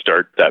to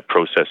start that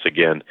process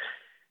again.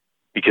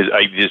 Because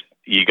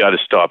you got to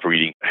stop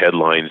reading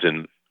headlines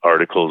and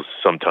articles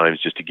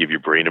sometimes just to give your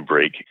brain a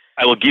break.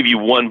 I will give you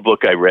one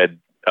book I read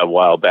a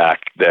while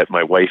back that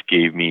my wife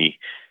gave me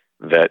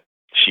that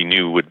she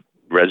knew would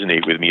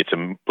resonate with me. It's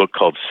a book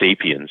called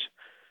Sapiens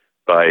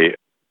by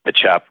a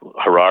chap,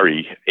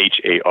 Harari,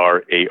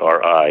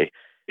 Harari.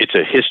 It's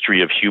a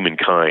history of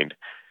humankind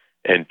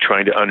and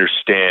trying to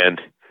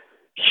understand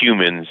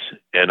humans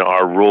and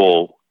our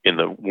role in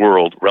the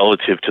world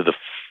relative to the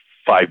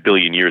 5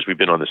 billion years we've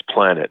been on this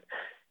planet.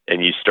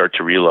 And you start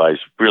to realize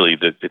really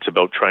that it's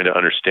about trying to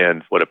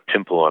understand what a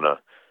pimple on a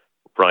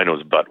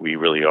rhino's butt we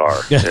really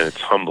are. And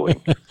it's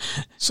humbling.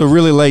 So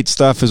really light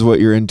stuff is what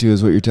you're into,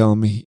 is what you're telling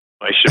me.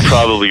 I should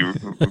probably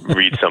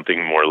read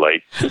something more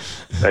light.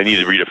 I need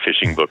to read a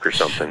fishing book or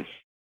something.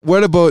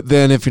 What about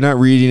then, if you're not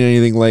reading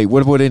anything light,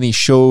 what about any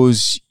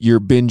shows you're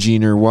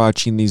binging or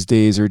watching these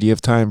days, or do you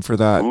have time for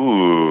that?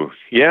 Ooh,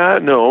 yeah,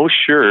 no,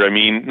 sure. I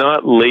mean,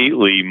 not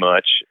lately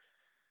much.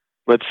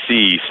 Let's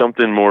see,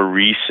 something more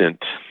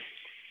recent.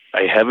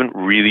 I haven't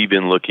really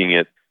been looking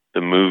at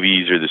the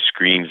movies or the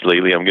screens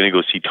lately. I'm going to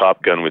go see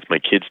Top Gun with my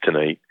kids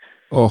tonight.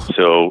 Oh.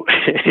 So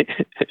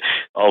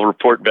I'll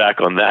report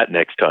back on that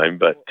next time.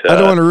 But I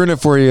don't want to ruin it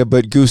for you,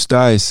 but Goose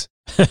dies.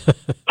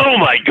 Oh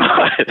my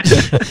God.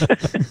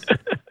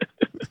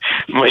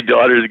 My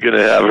daughter's going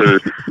to have her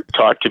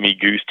Talk to Me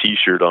Goose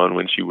t-shirt on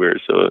when she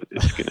wears, so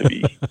it's going to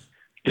be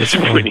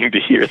disappointing to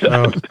hear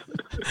that.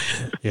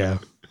 Yeah.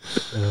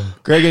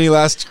 Greg, any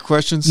last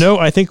questions? No,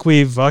 I think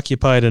we've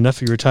occupied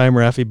enough of your time,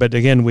 Rafi. But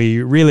again,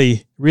 we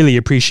really, really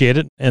appreciate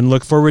it and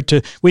look forward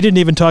to. We didn't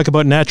even talk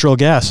about natural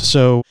gas,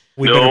 so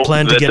we better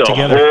plan to get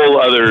together. That's a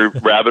whole other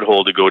rabbit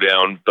hole to go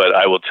down. But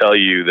I will tell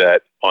you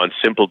that on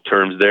simple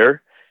terms,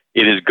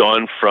 it has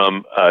gone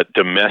from a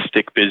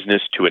domestic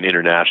business to an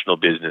international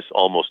business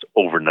almost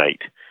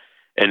overnight.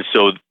 And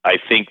so I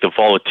think the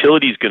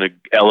volatility is going to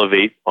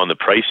elevate on the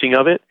pricing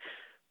of it.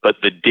 But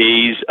the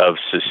days of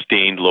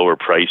sustained lower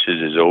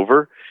prices is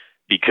over,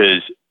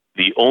 because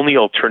the only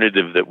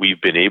alternative that we've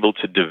been able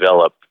to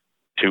develop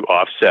to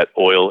offset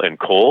oil and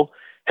coal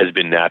has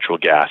been natural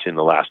gas in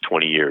the last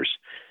 20 years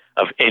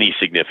of any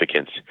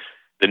significance.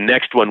 The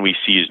next one we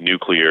see is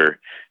nuclear.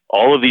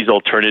 All of these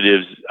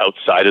alternatives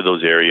outside of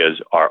those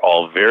areas are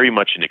all very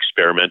much an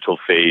experimental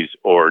phase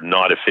or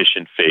not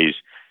efficient phase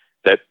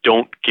that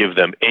don't give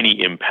them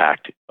any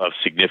impact of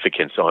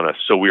significance on us.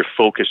 So we're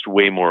focused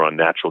way more on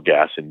natural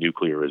gas and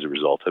nuclear as a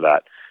result of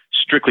that,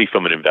 strictly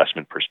from an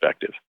investment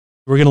perspective.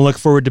 We're going to look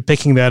forward to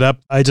picking that up.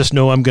 I just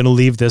know I'm going to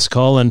leave this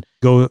call and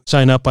go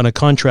sign up on a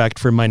contract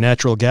for my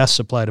natural gas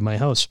supply to my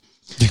house.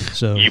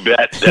 So you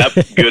bet. That's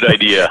a good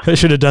idea. I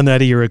should have done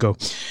that a year ago.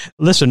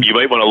 Listen, you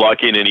might want to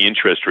lock in any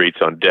interest rates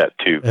on debt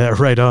too.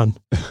 Right on.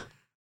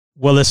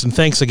 Well, listen,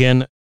 thanks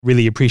again.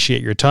 Really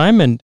appreciate your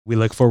time, and we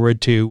look forward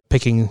to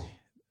picking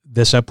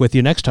this up with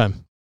you next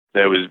time.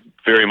 That was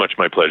very much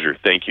my pleasure.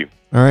 Thank you.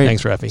 All right.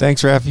 Thanks, Rafi.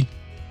 Thanks, Rafi.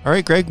 All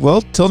right, Greg.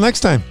 Well, till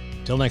next time.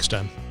 Till next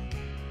time.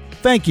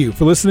 Thank you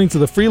for listening to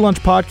the Free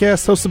Lunch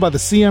Podcast hosted by the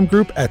CM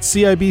Group at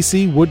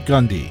CIBC Wood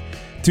Gundy.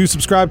 To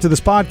subscribe to this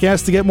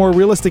podcast to get more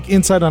realistic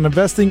insight on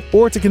investing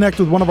or to connect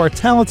with one of our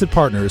talented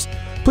partners,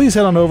 please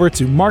head on over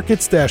to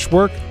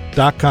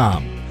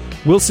markets-work.com.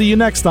 We'll see you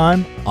next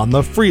time on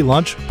the Free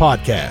Lunch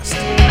Podcast.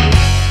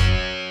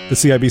 The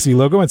CIBC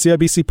logo and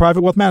CIBC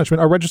Private Wealth Management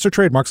are registered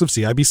trademarks of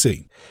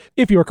CIBC.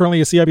 If you are currently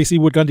a CIBC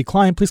Wood Gundy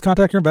client, please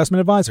contact your investment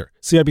advisor.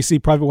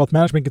 CIBC Private Wealth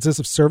Management consists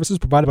of services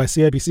provided by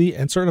CIBC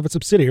and certain of its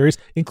subsidiaries,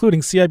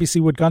 including CIBC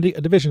Wood Gundy,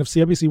 a division of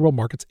CIBC World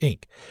Markets,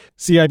 Inc.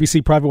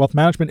 CIBC Private Wealth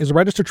Management is a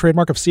registered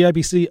trademark of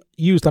CIBC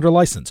used under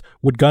license.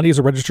 Wood Gundy is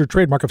a registered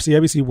trademark of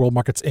CIBC World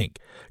Markets, Inc.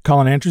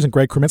 Colin Andrews and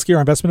Greg Kreminsky are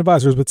investment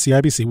advisors with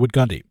CIBC Wood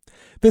Gundy.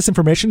 This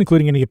information,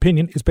 including any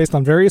opinion, is based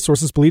on various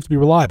sources believed to be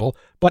reliable,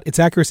 but its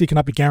accuracy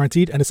cannot be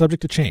guaranteed and is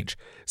subject to change.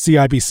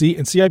 CIBC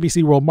and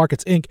CIBC World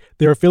Markets, Inc.,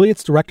 their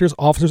affiliates, directors,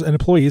 officers, and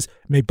employees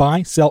may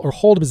buy, sell, or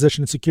hold a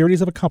position in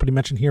securities of a company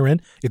mentioned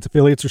herein, its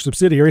affiliates or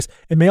subsidiaries,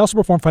 and may also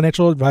perform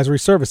financial advisory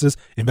services,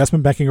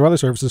 investment banking, or other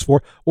services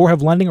for, or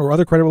have lending or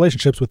other credit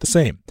relationships with the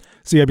same.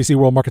 CIBC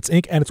World Markets,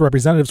 Inc. and its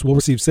representatives will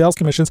receive sales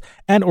commissions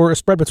and or a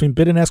spread between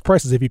bid and ask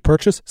prices if you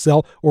purchase,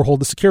 sell, or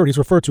hold the securities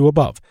referred to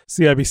above.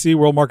 CIBC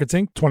World Markets,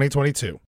 Inc., 2022.